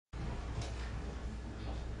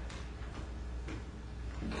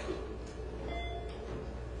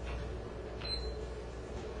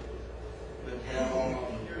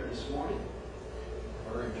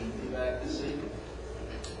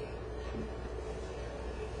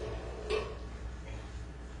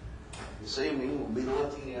This evening we'll be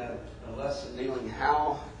looking at a lesson dealing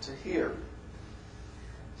how to hear.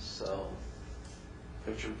 So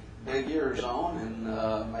put your big ears on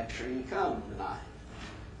and make sure you come tonight.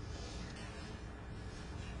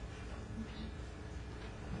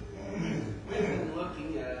 We've been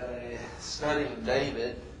looking at a study of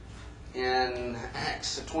David in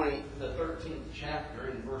Acts the 13th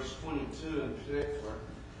chapter, in verse 22 in particular.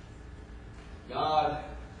 God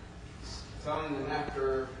telling them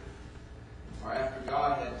after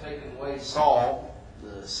God had taken away Saul,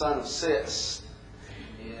 the son of Cis,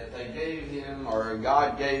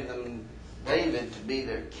 God gave them David to be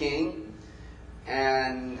their king,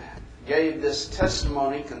 and gave this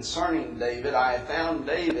testimony concerning David. I have found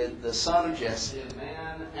David, the son of Jesse, a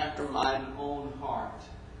man after mine own heart,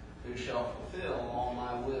 who shall fulfill all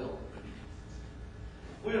my will.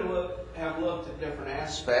 We have looked at different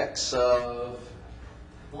aspects of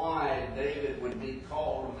why David would be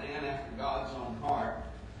called a man after God's own heart.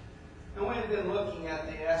 And we've been looking at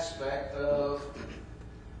the aspect of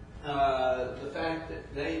the fact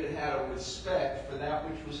that David had a respect for that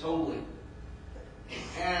which was holy.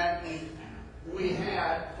 And we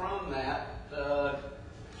had from that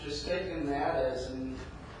just taken that as an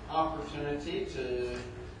opportunity to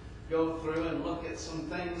go through and look at some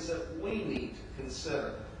things that we need to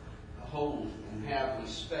consider holy and have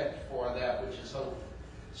respect for that which is holy.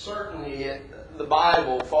 Certainly the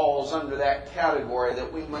Bible falls under that category,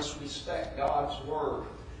 that we must respect God's Word.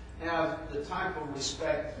 Have the type of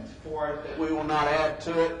respect for it that we will not add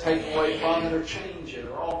to it, take away from it, or change it,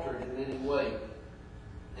 or alter it in any way.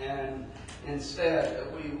 And instead,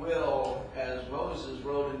 that we will, as Moses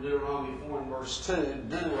wrote in Deuteronomy 4 and verse 2,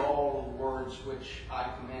 do all the words which I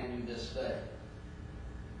command you this day.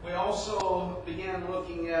 We also began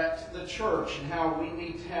looking at the church and how we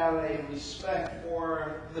need to have a respect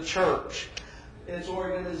for the church, its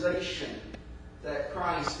organization, that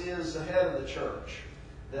Christ is the head of the church,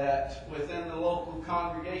 that within the local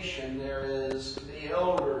congregation there is the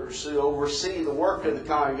elders who oversee the work of the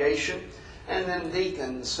congregation, and then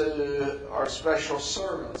deacons who are special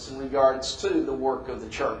servants in regards to the work of the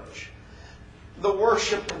church. The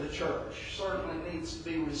worship of the church certainly needs to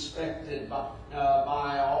be respected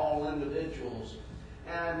by all individuals,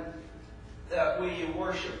 and that we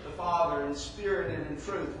worship the Father in spirit and in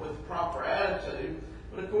truth with the proper attitude,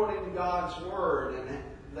 but according to God's Word, and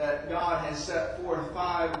that God has set forth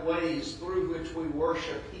 5 ways through which we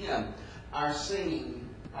worship Him: our singing,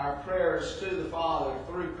 our prayers to the Father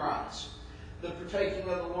through Christ, the partaking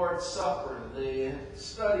of the Lord's Supper, the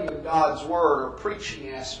study of God's Word or preaching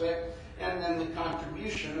aspect, and then the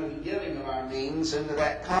contribution or the giving of our means into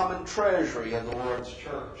that common treasury of the Lord's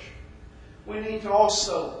church. We need to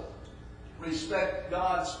also respect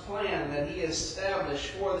God's plan that He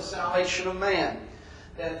established for the salvation of man,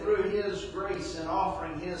 that through His grace in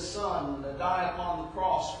offering His Son to die upon the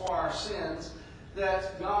cross for our sins,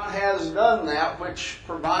 that God has done that which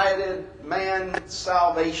provided man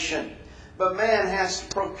salvation. But man has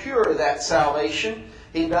to procure that salvation.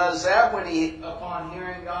 He does that when he, upon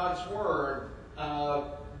hearing God's Word,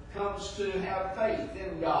 comes to have faith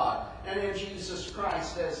in God and in Jesus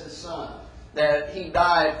Christ as His Son, that He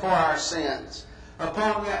died for our sins.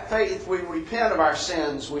 Upon that faith, we repent of our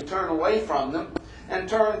sins, we turn away from them, and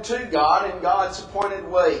turn to God in God's appointed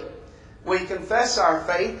way. We confess our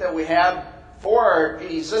faith that we have for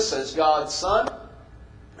Jesus as God's Son,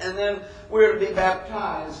 and then we're to be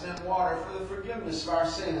baptized in water for the forgiveness of our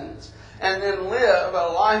sins, and then live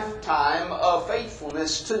a lifetime of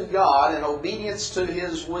faithfulness to God and obedience to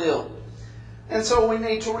His will. And so we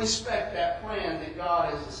need to respect that plan that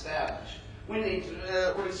God has established. We need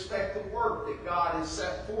to respect the work that God has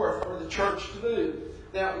set forth for the church to do.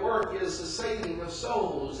 That work is the saving of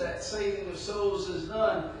souls. That saving of souls is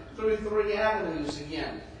done through 3 avenues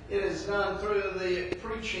again. It is done through the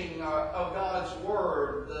preaching of God's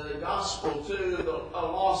Word, the gospel to a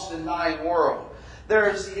lost and dying world. There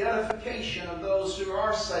is the edification of those who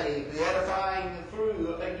are saved, the edifying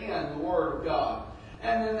through, again, the Word of God.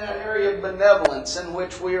 And then that area of benevolence, in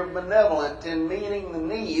which we are benevolent in meeting the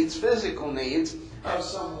needs, physical needs, of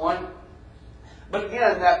someone. But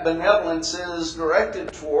again, that benevolence is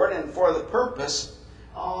directed toward and for the purpose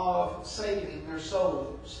of saving their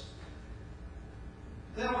souls.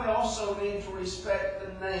 Then we also need to respect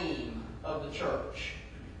the name of the church.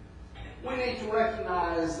 We need to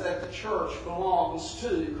recognize that the church belongs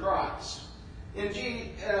to Christ. And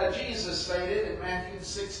Jesus stated in Matthew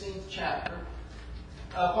 16th chapter,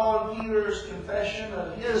 upon Peter's confession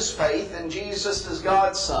of his faith in Jesus as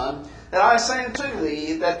God's Son, that I say unto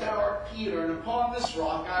thee that thou art Peter, and upon this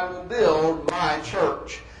rock I will build my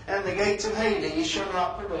church, and the gates of Hades shall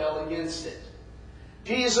not prevail against it.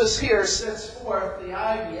 Jesus here sets forth the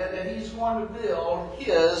idea that He's going to build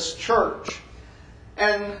His church.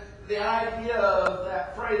 And the idea of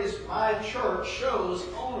that phrase, my church, shows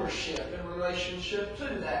ownership in relationship to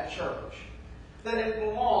that church. That it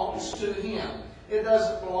belongs to Him. It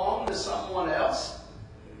doesn't belong to someone else.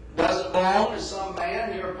 It doesn't belong to some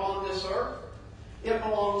man here upon this earth. It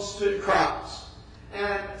belongs to Christ.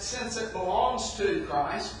 And since it belongs to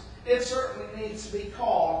Christ, it certainly needs to be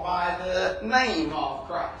called by the name of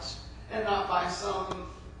Christ, and not by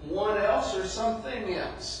someone else or something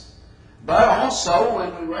else. But also,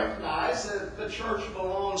 when we recognize that the church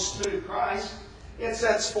belongs to Christ, it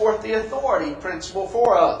sets forth the authority principle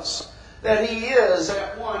for us. That He is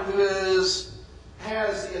that one who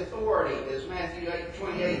has the authority. As Matthew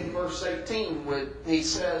 28 and verse 18, He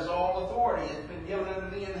says, all authority has been given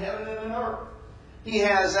unto me in heaven and in earth. He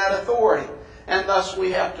has that authority. And thus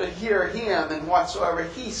we have to hear Him in whatsoever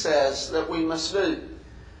He says that we must do.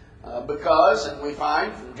 Because, and we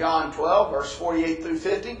find from John 12, verse 48 through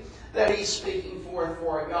 50, that He's speaking forth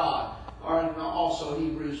for God. And also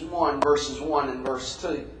Hebrews 1, verses 1 and verse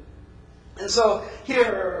 2. And so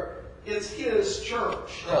here it's His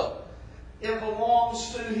church, though. It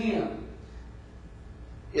belongs to Him.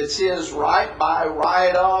 It's His right by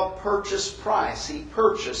right of purchase price. He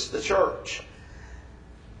purchased the church.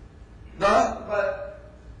 But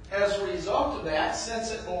as a result of that,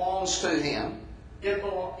 since it belongs to Him, it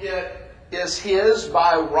is His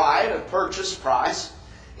by right of purchase price.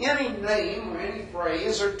 Any name or any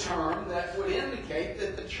phrase or term that would indicate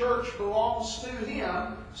that the church belongs to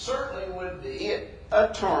Him certainly would be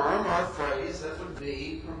a term or phrase that would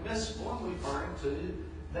be permissible in referring to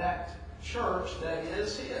that church that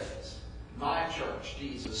is His. My church,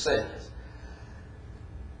 Jesus says.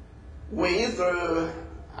 We, through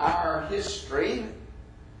our history,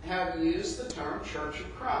 have used the term Church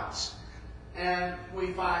of Christ. And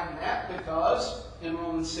we find that because in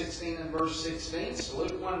Romans 16 and verse 16,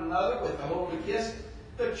 salute one another with a holy kiss.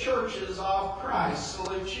 The churches of Christ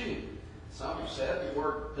salute you. Some have said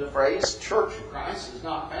the phrase Church of Christ is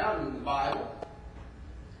not found in the Bible.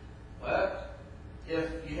 But if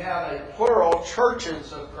you have a plural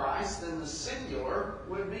churches of Christ, then the singular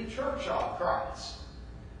would be Church of Christ.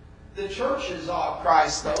 The churches of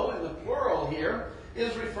Christ, though, in the plural here,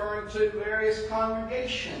 is referring to various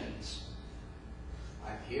congregations.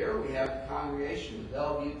 Like here, we have the congregation, the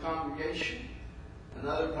Bellview congregation.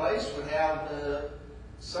 Another place would have the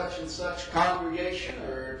such and such congregation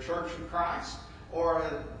or Church of Christ. Or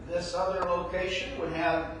this other location would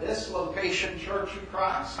have this location, Church of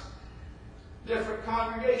Christ. Different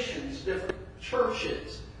congregations, different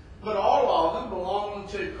churches. But all of them belonging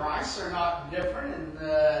to Christ are not different in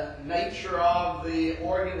the nature of the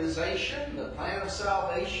organization, the plan of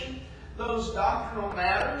salvation, those doctrinal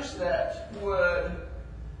matters that would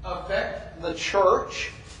affect the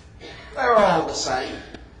church. They're all the same.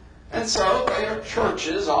 And so they are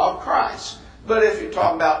churches of Christ. But if you're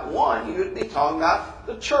talking about one, you would be talking about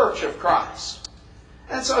the Church of Christ.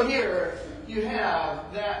 And so here you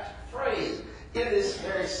have that phrase. It is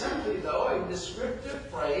very simply, though, a descriptive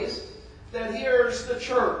phrase that here's the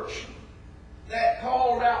church, that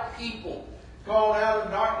called out people, called out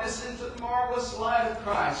of darkness into the marvelous light of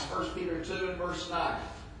Christ, 1 Peter 2 and verse 9.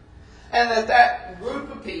 And that group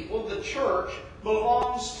of people, the church,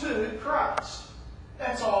 belongs to Christ.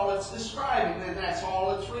 That's all it's describing, and that's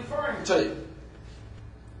all it's referring to.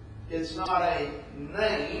 It's not a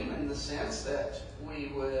name in the sense that we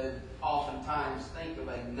would oftentimes think of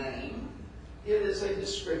a name. It is a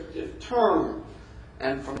descriptive term.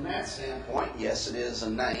 And from that standpoint, yes, it is a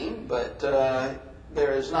name, but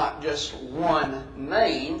there is not just one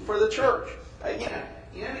name for the church. Again,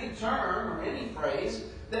 any term or any phrase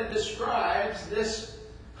that describes this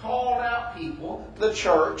called out people, the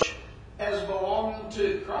church, as belonging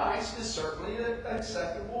to Christ is certainly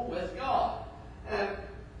acceptable with God. And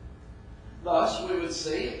thus we would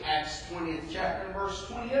see Acts 20th chapter and verse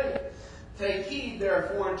 28. Take heed,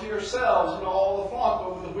 therefore, unto yourselves and all the flock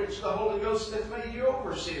over the which the Holy Ghost hath made you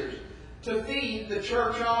overseers, to feed the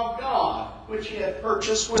church of God, which He hath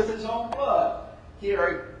purchased with His own blood.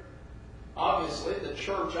 Here, obviously, the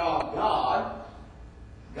church of God,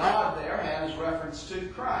 God there has reference to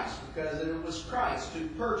Christ, because it was Christ who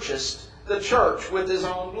purchased the church with His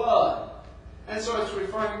own blood. And so it's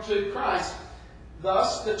referring to Christ.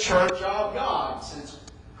 Thus, the church of God, since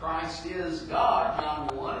Christ is God,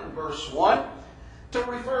 John 1 and verse 1, to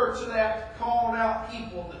refer to that called out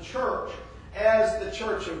people, the church, as the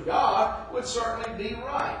church of God would certainly be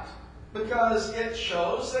right, because it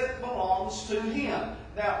shows that it belongs to Him,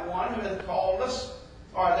 that one who hath called us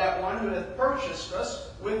or that one who hath purchased us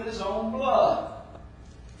with his own blood,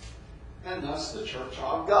 and thus the church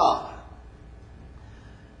of God.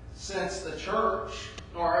 Since the church,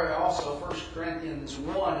 or also 1 Corinthians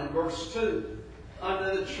 1 and verse 2,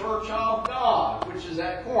 unto the church of God, which is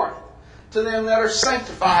at Corinth, to them that are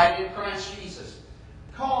sanctified in Christ Jesus,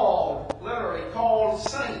 called, literally called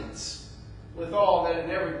saints, with all that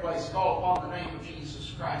in every place call upon the name of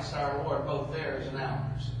Jesus Christ our Lord, both theirs and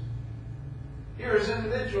ours. Here is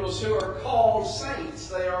individuals who are called saints.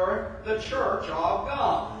 They are the church of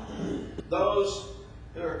God. Those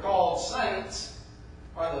who are called saints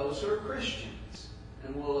are those who are Christians.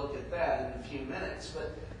 And we'll look at that in a few minutes.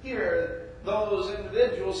 But here, those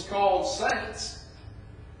individuals called saints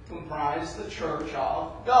comprise the church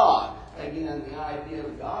of God. Again, the idea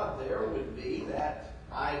of God there would be that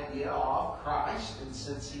idea of Christ, and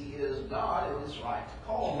since He is God, it is right to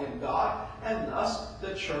call Him God, and thus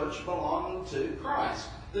the church belonging to Christ,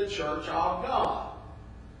 the church of God,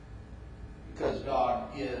 because God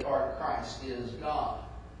is, or Christ is God.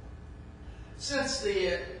 Since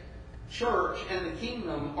the church and the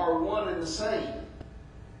kingdom are one and the same,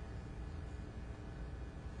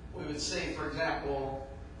 we would see, for example,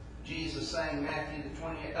 Jesus saying Matthew the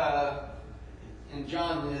 20th. In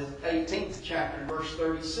John the 18th chapter, verse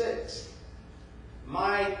 36.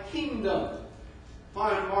 My kingdom.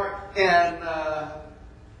 Find Mark in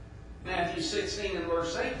Matthew 16 and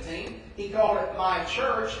verse 18. He called it my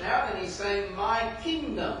church. Now then he's saying my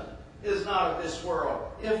kingdom is not of this world.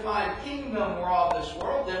 If my kingdom were of this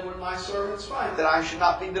world, then would my servants find that I should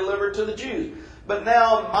not be delivered to the Jews. But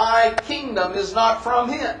now my kingdom is not from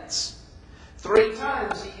hence. 3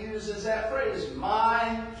 times he uses that phrase,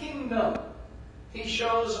 my kingdom. He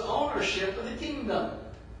shows ownership of the kingdom.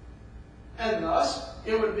 And thus,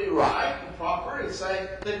 it would be right and proper to say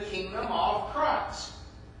the kingdom of Christ,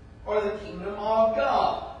 or the kingdom of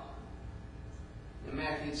God. In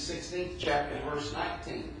Matthew 16th chapter, verse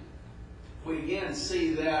 19, we again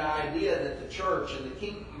see that idea that the church and the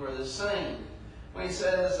kingdom are the same. When he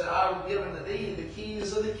says, I will give unto thee the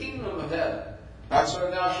keys of the kingdom of heaven.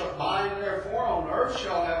 Whatsoever thou shalt bind therefore on earth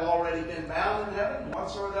shall have already been bound in heaven.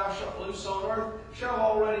 Whatsoever thou shalt loose on earth shall have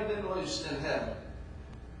already been loosed in heaven.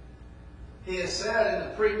 He has said in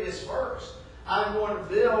the previous verse, I'm going to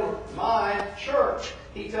build my church.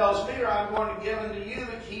 He tells Peter, I'm going to give unto you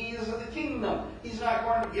the keys of the kingdom. He's not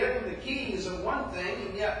going to give him the keys of one thing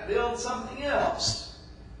and yet build something else.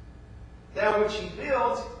 That which he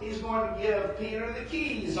builds, he's going to give Peter the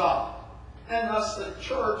keys of. And thus the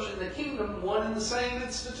church and the kingdom, one and the same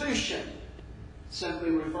institution, simply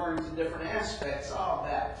referring to different aspects of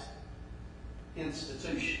that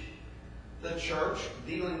institution. The church,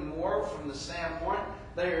 dealing more from the standpoint,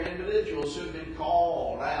 they are individuals who have been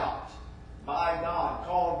called out by God,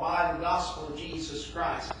 called by the gospel of Jesus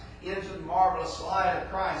Christ, into the marvelous light of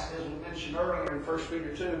Christ, as we mentioned earlier in 1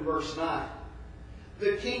 Peter 2 and verse 9.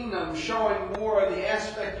 The kingdom showing more of the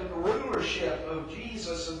aspect of the rulership of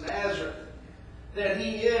Jesus of Nazareth, that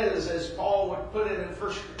He is, as Paul would put it in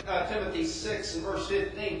 1 Timothy 6 and verse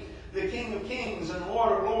 15, the King of kings and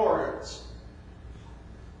Lord of lords.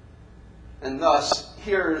 And thus,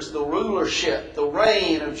 here is the rulership, the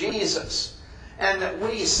reign of Jesus, and that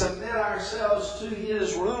we submit ourselves to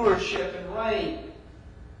His rulership and reign.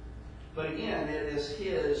 But again, it is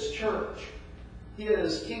His church,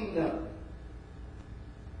 His kingdom.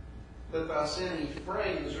 But thus any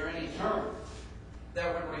phrase or any term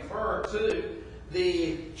that would refer to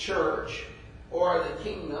the church or the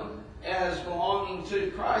kingdom as belonging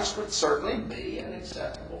to Christ would certainly be an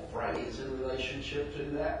acceptable phrase in relationship to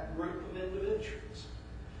that group of individuals.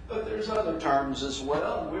 But there's other terms as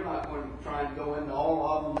well. We're not going to try and go into all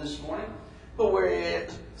of them this morning. But we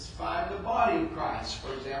find the body of Christ.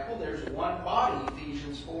 For example, there's one body,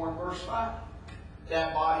 Ephesians 4 and verse 5.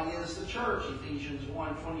 That body is the church, Ephesians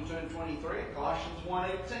 1, 22 and 23, and Colossians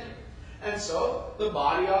 1, 18. And so, the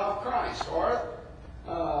body of Christ, or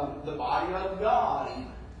the body of God,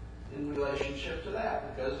 even, in relationship to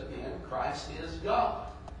that, because, again, Christ is God.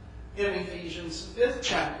 In Ephesians 5th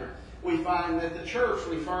chapter, we find that the church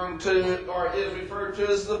referring to, or is referred to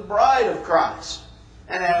as the bride of Christ.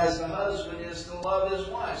 And as the husband is to love his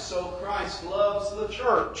wife, so Christ loves the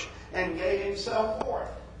church and gave Himself for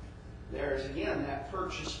it. There's again that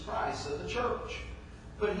purchase price of the church.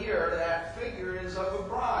 But here that figure is of a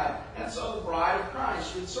bride. And so the bride of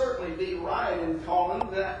Christ would certainly be right in calling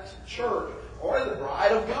that church, or the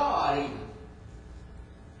bride of God even.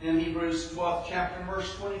 In Hebrews 12th chapter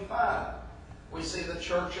verse 25, we see the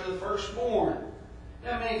church of the firstborn.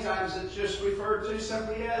 And many times it's just referred to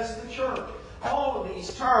simply as the church. All of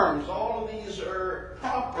these terms, all of these are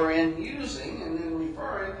proper in using and in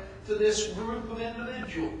referring to this group of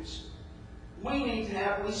individuals. We need to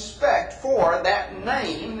have respect for that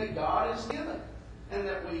name that God has given and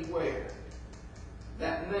that we wear.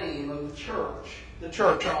 That name of the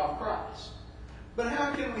Church of Christ. But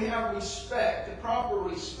how can we have respect, the proper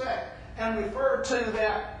respect, and refer to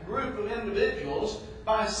that group of individuals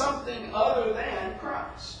by something other than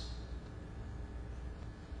Christ?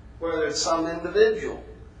 Whether it's some individual,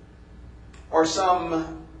 or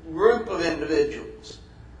some group of individuals,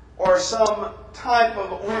 or some type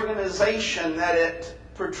of organization that it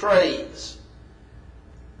portrays.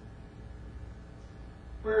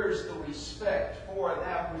 Where's the respect for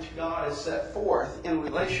that which God has set forth in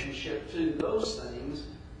relationship to those things,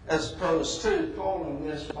 as opposed to calling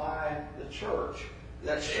this by the church?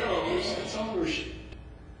 That shows its ownership,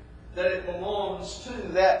 that it belongs to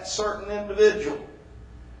that certain individual.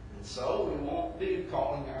 And so we won't be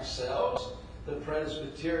calling ourselves the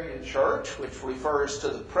Presbyterian Church, which refers to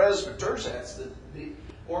the presbyters. That's the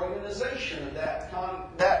organization of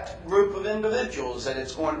that group of individuals, and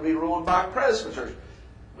it's going to be ruled by presbyters.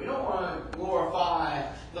 We don't want to glorify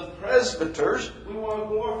the presbyters. We want to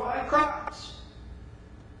glorify Christ.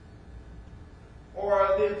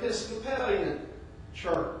 Or the Episcopalian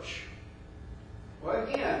Church. Well,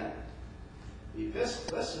 again, the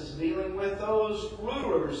Episcopus is dealing with those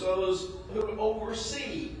rulers, those who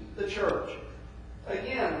oversee the church.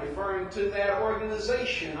 Again, referring to that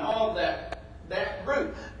organization, all that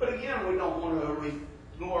group. But again, we don't want to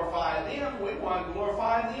glorify them. We want to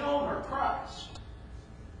glorify the owner, Christ.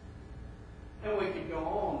 And we could go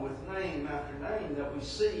on with name after name that we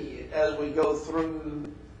see as we go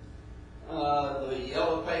through the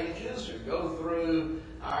yellow pages or go through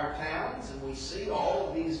our towns, and we see all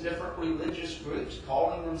of these different religious groups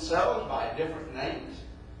calling themselves by different names.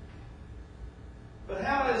 But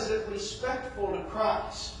how is it respectful to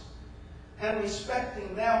Christ and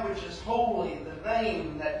respecting that which is holy, the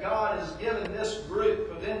name that God has given this group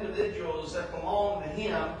of individuals that belong to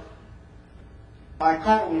Him, by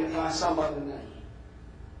calling it by some other name?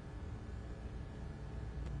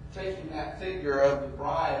 Taking that figure of the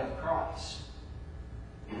bride of Christ,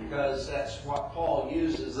 because that's what Paul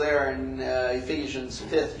uses there in Ephesians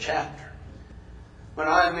 5th chapter. When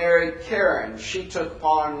I married Karen, she took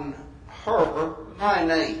upon her my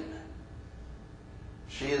name.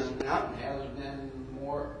 She is now and has been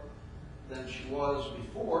more than she was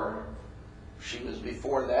before. She was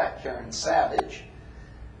before that, Karen Savage.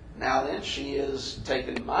 Now then, she has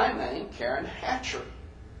taken my name, Karen Hatcher,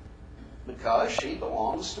 because she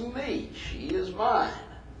belongs to me. She is mine,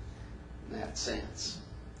 in that sense.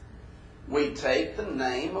 We take the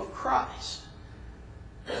name of Christ.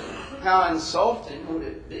 How insulting would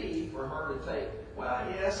it be for her to take, well,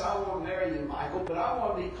 yes, I want to marry you, Michael, but I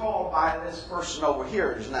want to be called by this person over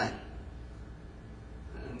here's name.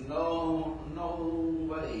 And no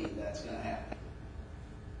way that's going to happen.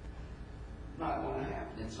 Not going to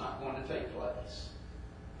happen. It's not going to take place.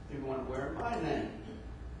 You're going to wear my name.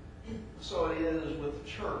 So it is with the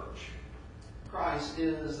church. Christ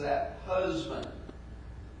is that husband.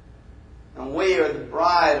 And we are the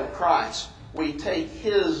bride of Christ. We take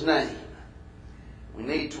His name. We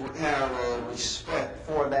need to have a respect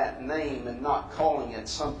for that name and not calling it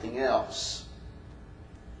something else.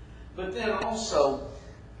 But then also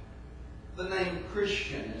the name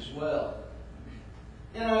Christian as well.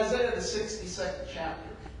 In Isaiah the 62nd chapter,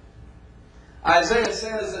 Isaiah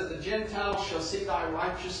says that the Gentiles shall see thy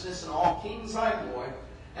righteousness and all kings thy glory,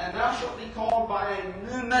 and thou shalt be called by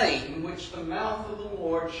a new name which the mouth of the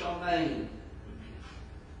Lord shall name.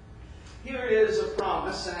 Here is a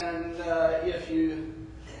promise, and if you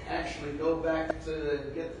actually go back to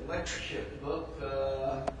get the lectureship book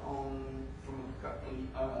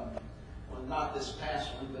not this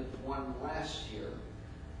past one, but the one last year,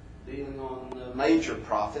 dealing on the major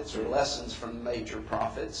prophets or lessons from the major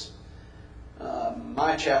prophets,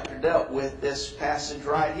 my chapter dealt with this passage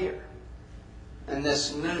right here. And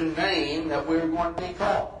this new name that we're going to be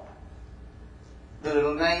called.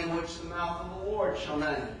 The name which the mouth of the Lord shall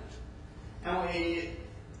name. And we,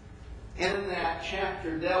 in that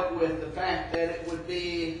chapter, dealt with the fact that it would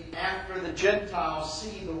be after the Gentiles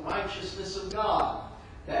see the righteousness of God.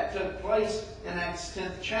 That took place in Acts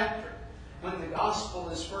 10th chapter, when the gospel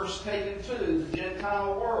is first taken to the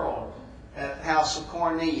Gentile world at the house of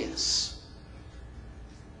Cornelius.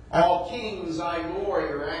 All kings thy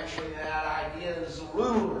glory, or actually that idea is the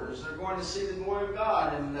rulers. They're going to see the glory of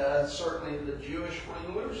God, and certainly the Jewish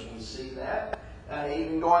rulers will see that.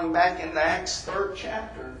 Even going back into Acts 3rd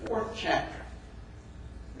chapter and 4th chapter.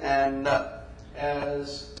 And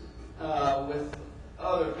as with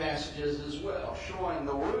other passages as well, showing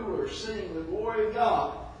the rulers seeing the glory glory of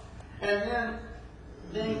God. And then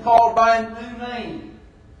being called by a new name.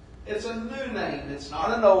 It's a new name. It's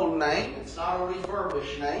not an old name. It's not a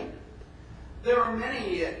refurbished name. There are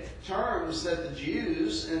many terms that the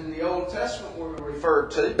Jews in the Old Testament were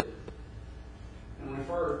referred to and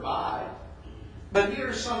referred by. But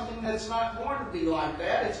here's something that's not going to be like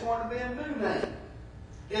that. It's going to be a new name.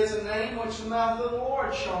 It's a name which the mouth of the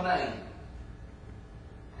Lord shall name.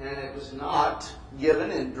 And it was not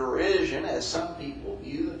given in derision, as some people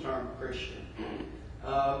view the term Christian.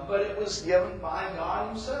 But it was given by God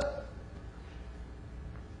Himself.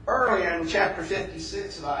 Earlier in chapter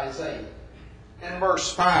 56 of Isaiah, in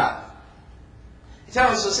verse 5, He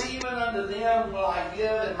tells us, even unto them will I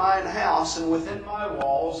give in mine house and within my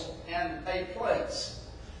walls, and a place,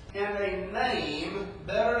 and a name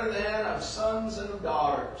better than of sons and of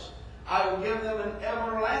daughters. I will give them an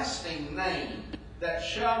everlasting name that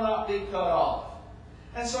shall not be cut off.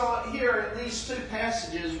 And so here in these two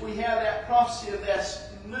passages, we have that prophecy of this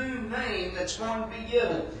new name that's going to be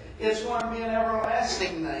given. It's going to be an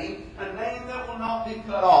everlasting name, a name that will not be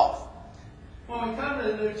cut off. When we come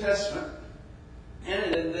to the New Testament,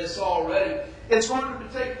 and in this already, it's going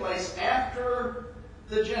to take place after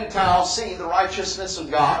the Gentiles see the righteousness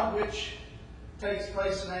of God, which takes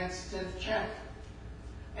place in Acts 10th chapter.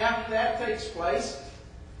 After that takes place,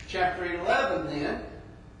 chapter 11 then,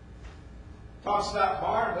 talks about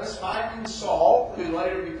Barnabas finding Saul, who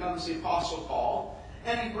later becomes the Apostle Paul,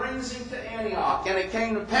 and he brings him to Antioch. And it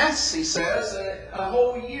came to pass, he says, that a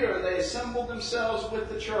whole year they assembled themselves with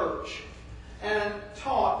the church and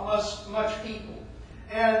taught much people.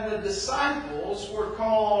 And the disciples were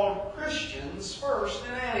called Christians first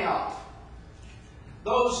in Antioch.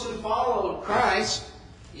 Those who followed Christ,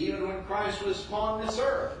 even when Christ was upon this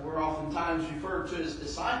earth, were oftentimes referred to as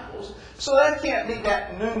disciples. So that can't be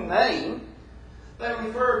that new name. They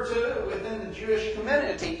referred to it within the Jewish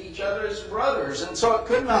community, each other as brothers. And so it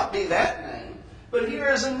could not be that name. But here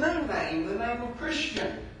is a new name, the name of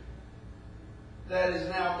Christian, that is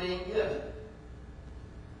now being given.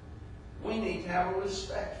 We need to have a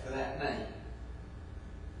respect for that name.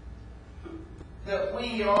 That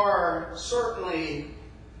we are certainly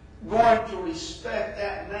going to respect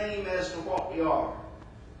that name as to what we are.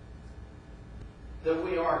 That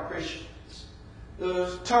we are Christians.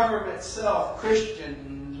 The term itself,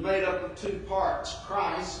 Christian, is made up of two parts,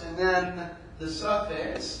 Christ, and then the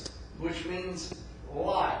suffix, which means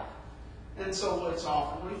like. And so it's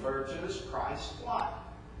often referred to as Christ-like.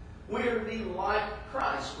 We are to be like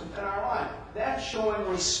Christ within our life. That's showing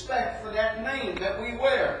respect for that name that we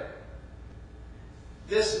wear.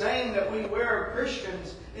 This name that we wear,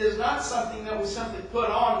 Christians, is not something that we simply put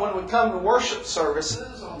on when we come to worship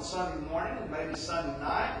services on Sunday morning and maybe Sunday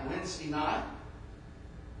night and Wednesday night.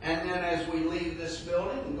 And then as we leave this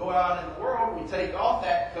building and go out in the world, we take off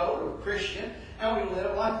that coat of Christian and we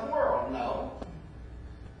live like the world. No.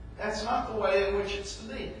 That's not the way in which it's to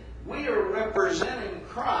be. We are representing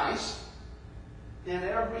Christ in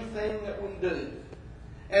everything that we do.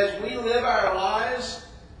 As we live our lives,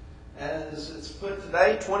 as it's put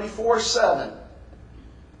today, 24/7.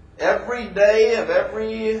 Every day of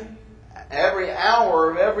every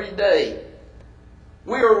hour of every day,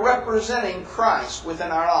 we are representing Christ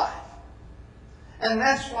within our life. And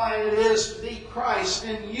that's why it is to be Christ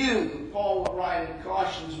in you, Paul would write in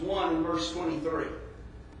Colossians 1 and verse 23.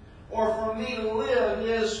 Or for me to live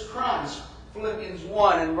is Christ, Philippians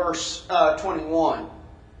 1 and verse 21.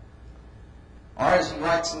 Or as he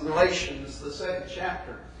writes in Galatians, the 2nd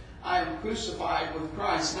chapter, I am crucified with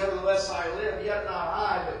Christ, nevertheless I live, yet not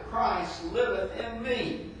I, but Christ liveth in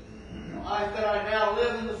me. The life that I now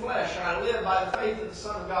live in the flesh, I live by the faith of the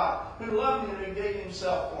Son of God, who loved me and who gave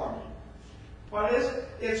Himself for me. What is it?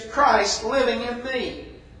 It's Christ living in me.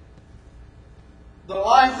 The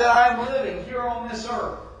life that I'm living here on this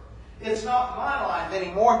earth, it's not my life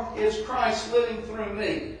anymore. It's Christ living through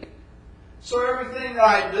me. So everything that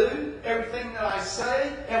I do, everything that I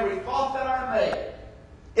say, every thought that I make,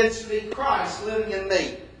 it's to be Christ living in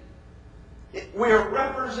me. We're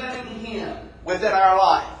representing Him within our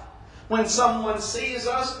life. When someone sees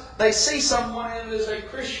us, they see someone who is a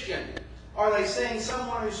Christian. Are they seeing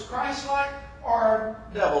someone who's Christ-like or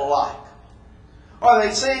devil-like? Are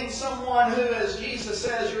they seeing someone who, as Jesus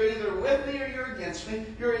says, you're either with me or you're against me?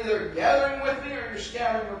 You're either gathering with me or you're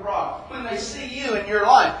scattering abroad. When they see you in your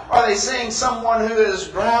life, are they seeing someone who is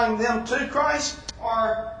drawing them to Christ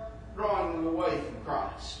or drawing them away from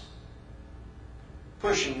Christ?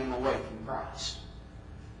 Pushing them away from Christ.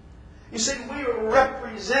 You see, we are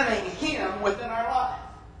representing Him within our life.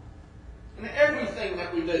 In everything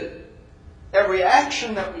that we do. Every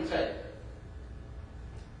action that we take.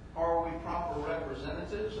 Are we properly proper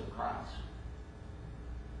representatives of Christ.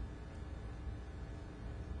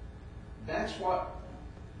 That's what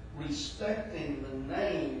respecting the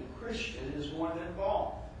name Christian is going to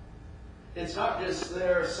involve. It's not just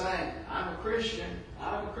there saying, I'm a Christian,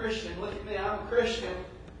 look at me, I'm a Christian.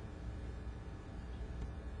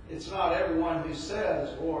 It's not everyone who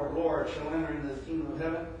says, Lord, Lord, shall enter into the kingdom of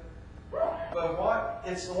heaven. But what?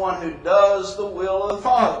 It's the one who does the will of the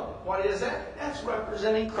Father. What is that? That's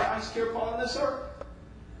representing Christ here upon this earth.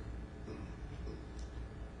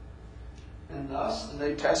 And thus, the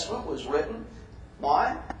New Testament was written.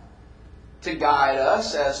 Why? To guide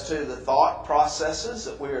us as to the thought processes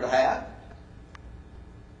that we are to have.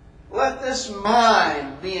 Let this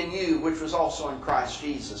mind be in you, which was also in Christ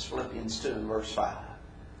Jesus, Philippians 2 and verse 5.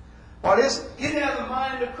 What is it? You have the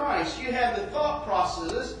mind of Christ. You have the thought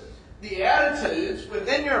processes, the attitudes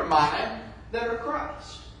within your mind that are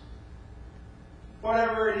Christ.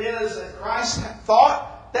 Whatever it is that Christ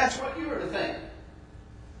thought, that's what you are to think.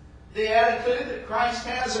 The attitude that Christ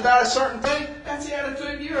has about a certain thing, that's the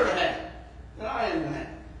attitude you are to have, that I am to have.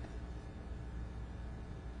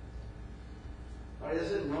 What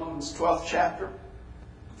is it? In Romans 12th chapter,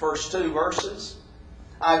 first 2 verses.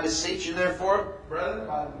 I beseech you, therefore, brethren,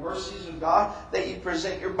 by the mercies of God, that you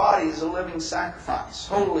present your body as a living sacrifice,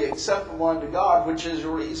 wholly acceptable unto God, which is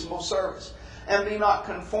your reasonable service. And be not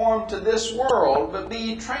conformed to this world, but be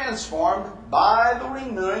ye transformed by the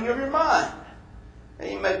renewing of your mind.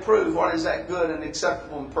 And you may prove what is that good and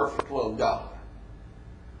acceptable and perfect will of God.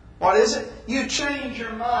 What is it? You change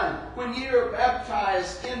your mind. When you are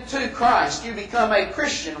baptized into Christ, you become a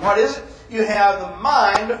Christian. What is it? You have the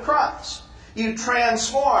mind of Christ. You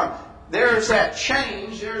transform. There's that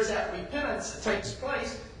change, there's that repentance that takes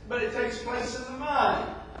place, but it takes place in the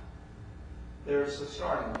mind. There's the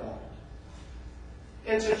starting point.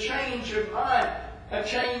 It's a change of mind, a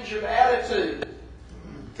change of attitude.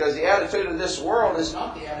 Because the attitude of this world is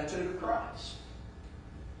not the attitude of Christ.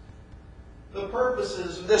 The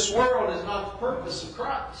purposes of this world is not the purpose of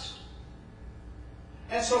Christ.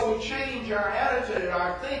 And so we change our attitude,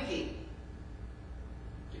 our thinking,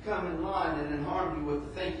 to come in line and in harmony with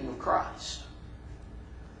the thinking of Christ.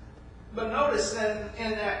 But notice then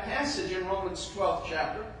in that passage in Romans 12th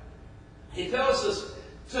chapter, he tells us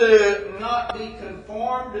to not be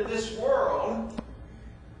conformed to this world.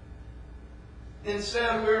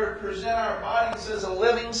 Instead, we're to present our bodies as a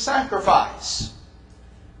living sacrifice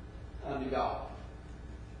unto God.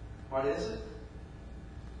 What is it?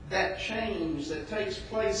 That change that takes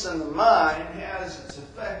place in the mind has its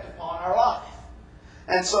effect upon our life.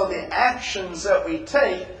 And so the actions that we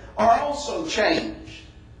take are also changed.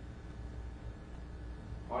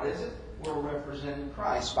 What is it? We're representing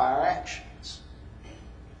Christ by our actions.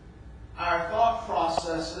 Our thought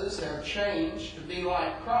processes have changed to be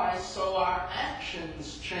like Christ, so our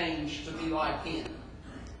actions change to be like Him.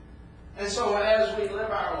 And so as we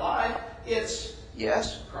live our life, it's,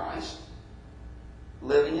 yes, Christ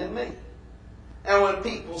living in me. And when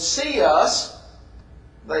people see us,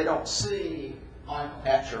 they don't see Michael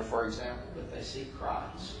Hatcher, for example, but they see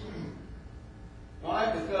Christ.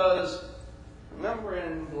 Why? Because, remember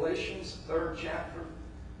in Galatians, the 3rd chapter,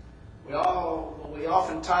 we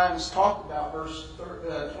oftentimes talk about verse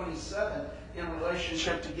 27 in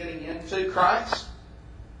relationship to getting into Christ.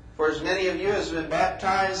 For as many of you as have been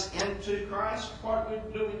baptized into Christ,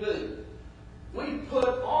 what do we do? We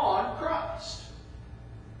put on Christ.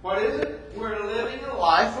 What is it? We're living a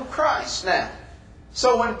life of Christ now.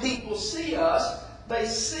 So when people see us, they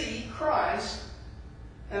see Christ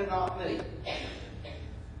and not me.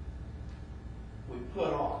 We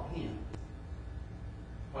put on Him.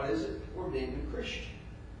 What is it? We're being a Christian.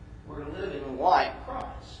 We're living like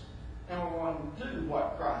Christ. And we're going to do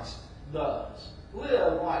what Christ does.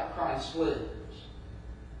 Live like Christ lives.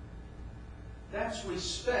 That's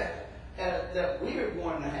respect that we are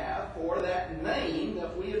going to have for that name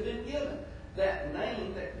that we have been given. That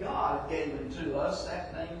name that God gave unto us,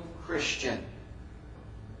 that name of Christian.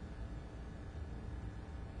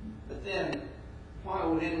 But then, why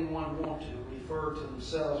would anyone want to refer to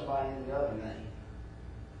themselves by any other name?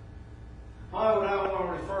 Why would I want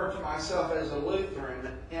to refer to myself as a Lutheran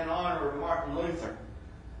in honor of Martin Luther?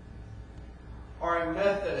 Or a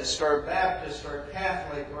Methodist, or a Baptist, or a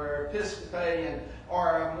Catholic, or an Episcopalian,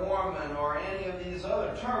 or a Mormon, or any of these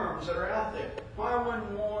other terms that are out there? Why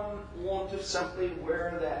wouldn't one want to simply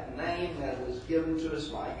wear that name that was given to us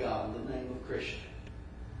by God, the name of Christian?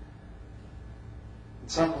 And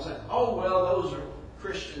some will say, oh, well, those are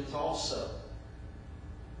Christians also.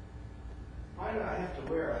 Why do I have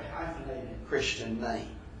to wear a hyphenated Christian name?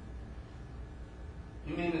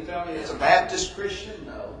 You mean to tell me it's a Baptist Christian?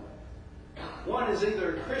 No. One is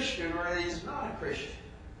either a Christian or he's not a Christian.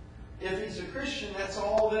 If he's a Christian, that's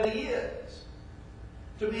all that he is.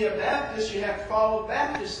 To be a Baptist, you have to follow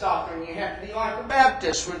Baptist doctrine. You have to be like a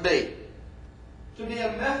Baptist would be. To be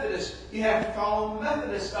a Methodist, you have to follow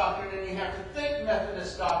Methodist doctrine, and you have to think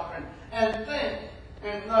Methodist doctrine, and think,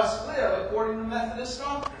 and thus live according to Methodist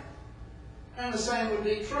doctrine. And the same would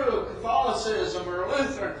be true of Catholicism or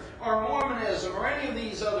Lutheran or Mormonism or any of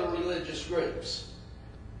these other religious groups.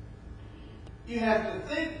 You have to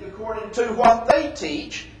think according to what they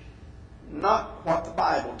teach, not what the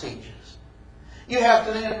Bible teaches. You have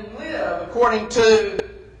to then live according to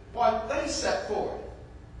what they set forth,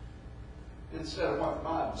 instead of what the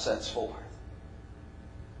Bible sets forth.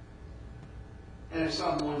 And if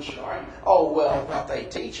someone should argue, oh, well, what they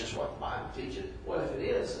teach is what the Bible teaches. Well, if it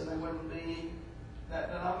is, then they wouldn't be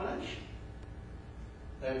that denomination.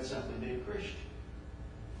 They would simply be a Christian.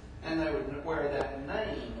 And they would wear that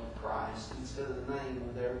name of Christ instead of the name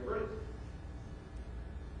of their group.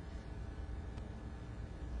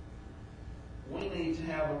 We need to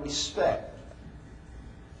have a respect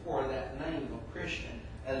for that name of Christian,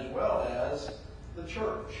 as well as the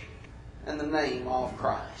church and the name of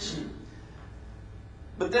Christ.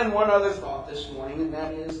 But then one other thought this morning, and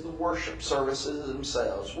that is the worship services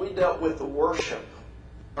themselves. We dealt with the worship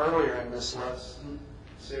earlier in this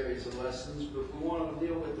series of lessons, but we want to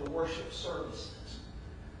deal with the worship services.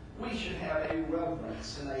 We should have a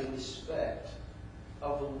reverence and a respect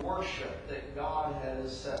of the worship that God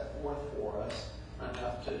has set forth for us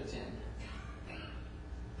enough to attend.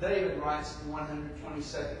 David writes in the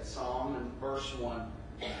 122nd Psalm in verse 1,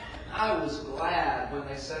 I was glad when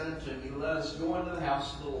they said unto me, let us go into the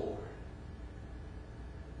house of the Lord.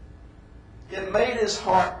 It made his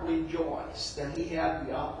heart rejoice that he had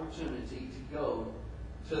the opportunity to go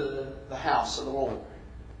to the house of the Lord,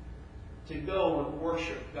 to go and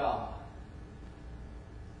worship God.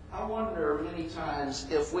 I wonder many times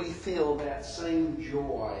if we feel that same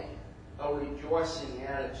joy, a rejoicing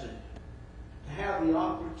attitude, to have the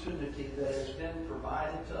opportunity that has been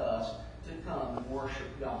provided to us to come and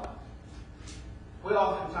worship God. We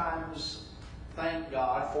oftentimes thank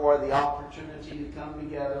God for the opportunity to come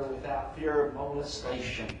together without fear of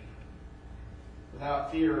molestation,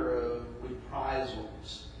 without fear of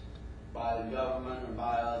reprisals by the government or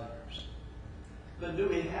by others. But do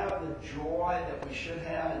we have the joy that we should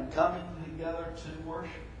have in coming together to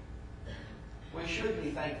worship? We should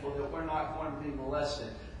be thankful that we're not going to be molested,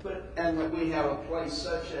 and that we have a place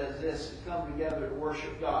such as this to come together to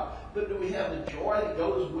worship God. But do we have the joy that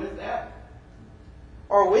goes with that?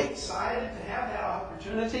 Are we excited to have that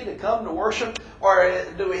opportunity to come to worship? Or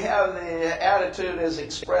do we have the attitude as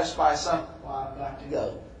expressed by some, well, I've got to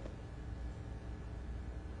go.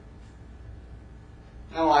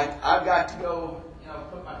 Like, I've got to go,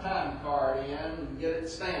 put my time card in and get it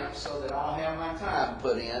stamped so that I'll have my time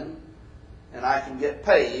put in and I can get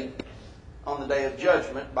paid on the day of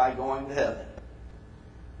judgment by going to heaven.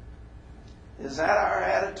 Is that our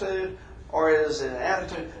attitude? Or is it an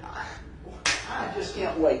attitude, I just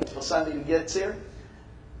can't wait till Sunday gets here.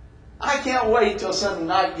 I can't wait till Sunday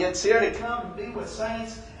night gets here to come and be with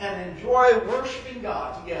saints and enjoy worshiping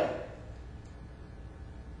God together.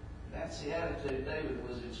 That's the attitude David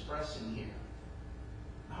was expressing here.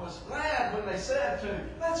 I was glad when they said to him,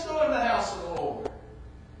 let's go in the house of the Lord.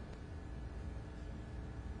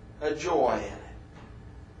 A joy in it.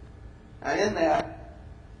 And in that,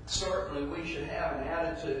 certainly we should have an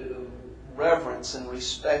attitude of reverence and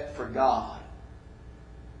respect for God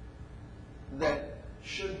that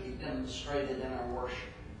should be demonstrated in our worship.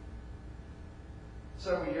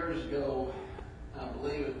 Several years ago, I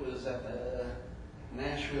believe it was at the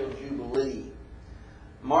Nashville Jubilee,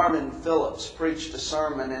 Marvin Phillips preached a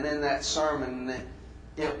sermon, and in that sermon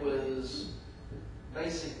it was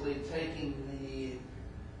basically taking the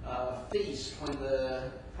feast when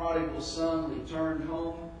the prodigal son returned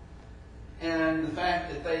home, and the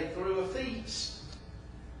fact that they threw a feast.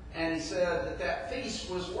 And he said that that feast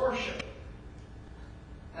was worship.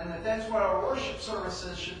 And that's what our worship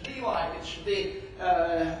services should be like. It should be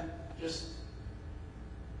just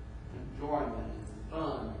enjoyment,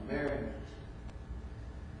 fun, merriment.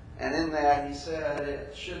 And in that, he said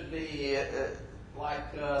it should be like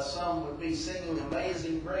some would be singing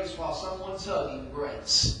Amazing Grace while someone's hugging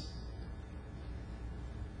grace.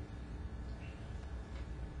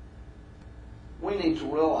 We need to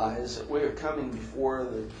realize that we are coming before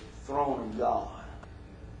the throne of God.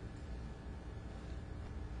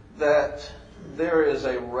 That there is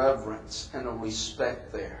a reverence and a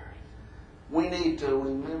respect there. We need to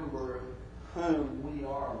remember whom we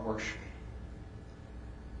are worshiping.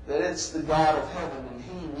 That it's the God of heaven, and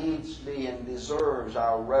He needs to be in and deserves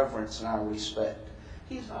our reverence and our respect.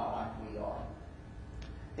 He's not like we are.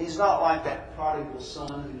 He's not like that prodigal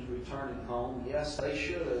son who's returning home. Yes, they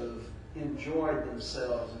should have enjoyed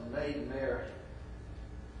themselves and made merry.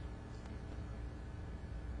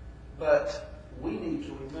 But we need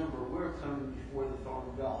to remember we're coming before the throne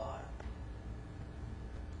of God.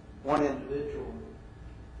 One individual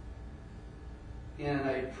in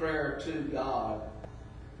a prayer to God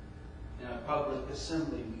in a public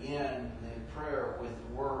assembly began the prayer with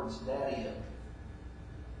the words, Daddy.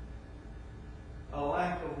 A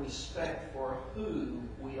lack of respect for who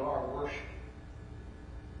we are worshiping.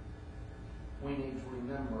 We need to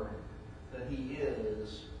remember that He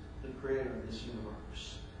is the creator of this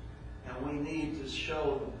universe. And we need to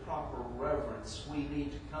show the proper reverence. We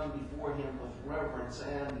need to come before Him with reverence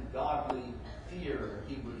and godly fear,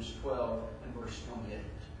 Hebrews 12 and verse 28.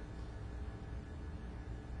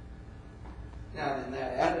 Now, in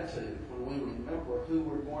that attitude, when we remember who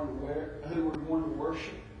we're going to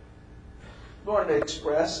worship, going to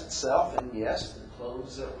express itself in, yes, the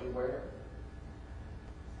clothes that we wear.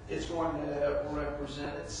 It's going to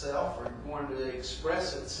represent itself or going to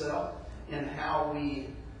express itself in how we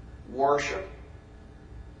worship,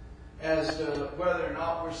 as to whether or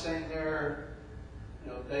not we're sitting there,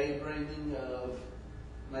 daydreaming of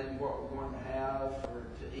maybe what we're going to have or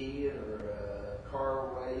to eat, or a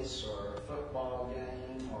car race, or a football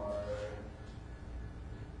game, or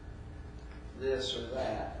this or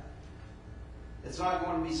that. It's not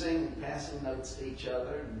going to be singing, passing notes to each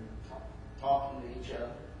other and talking to each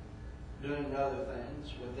other, doing other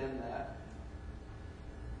things within that.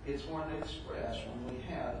 It's going to express, when we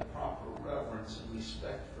have the proper reverence and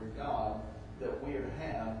respect for God that we are to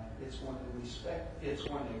have, it's going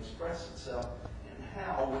to express itself in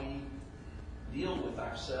how we deal with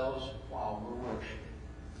ourselves while we're worshiping.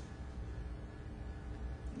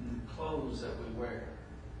 In the clothes that we wear,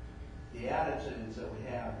 the attitudes that we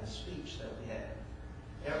have, the speech that we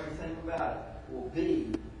have, everything about it will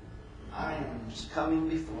be, I am just coming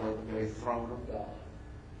before the very throne of God.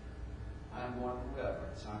 I'm going to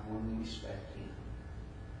reverence. I'm going to respect Him.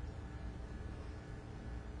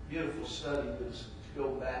 Beautiful study was to go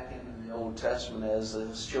back into the Old Testament as the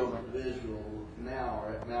children of Israel now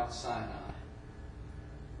are at Mount Sinai.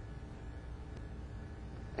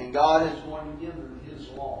 And God is going to give them His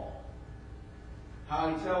law.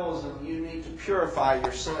 How He tells them, you need to purify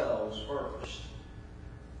yourselves first.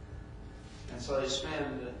 And so they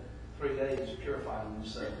spend 3 days purifying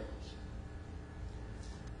themselves.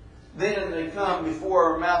 Then they come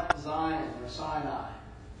before Mount Zion or Sinai.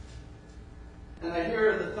 And they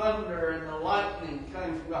hear the thunder and the lightning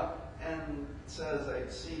coming from God. And it says they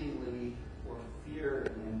exceedingly were feared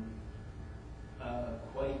and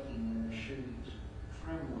quaking in their shoes,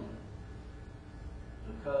 trembling,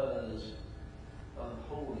 because of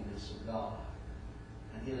the holiness of God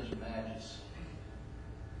and His majesty.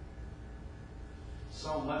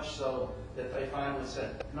 So much so that they finally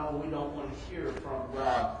said, no, we don't want to hear from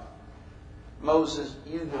God. Moses,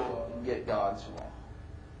 you go up and get God's law.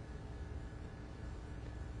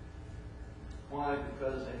 Why?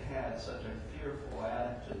 Because they had such a fearful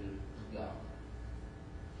attitude of God.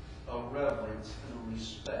 A reverence and a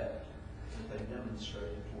respect that they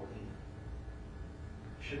demonstrated toward Him.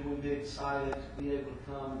 Should we be excited to be able to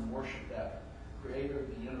come and worship that Creator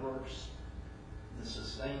of the universe, the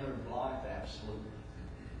Sustainer of life? Absolutely.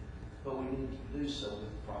 But we need to do so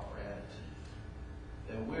with the proper attitude.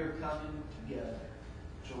 That we're coming together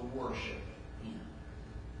to worship Him.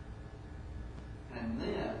 And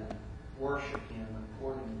then worship Him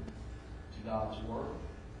according to God's Word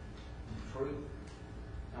and truth.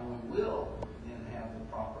 And we will then have the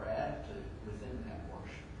proper attitude within that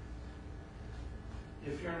worship.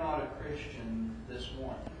 If you're not a Christian this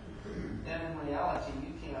morning, then in reality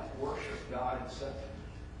you can't worship God acceptably.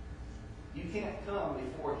 You can't come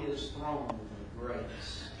before His throne of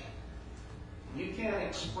grace. You can't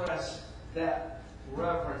express that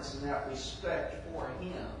reverence and that respect for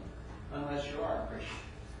Him unless you are a Christian.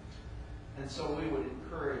 And so we would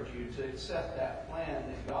encourage you to accept that plan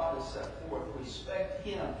that God has set forth. Respect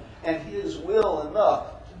Him and His will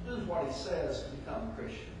enough to do what He says to become a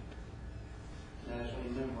Christian. And as we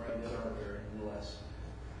enumerated earlier in the lesson,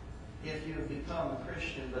 if you have become a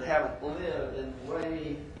Christian but haven't lived in the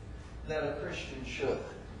way that a Christian should,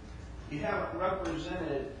 you haven't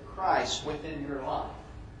represented Christ within your life.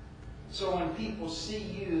 So when people see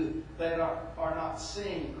you, they are not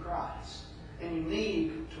seeing Christ. And you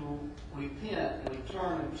need to repent and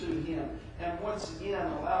return unto Him. And once again,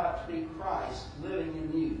 allow it to be Christ living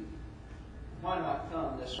in you. Why not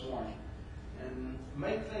come this morning and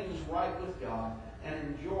make things right with God, and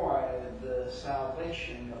enjoy the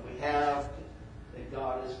salvation that we have that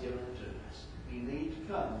God has given to us. You need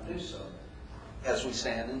to come and do so as we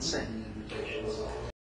stand and sing the invitation song.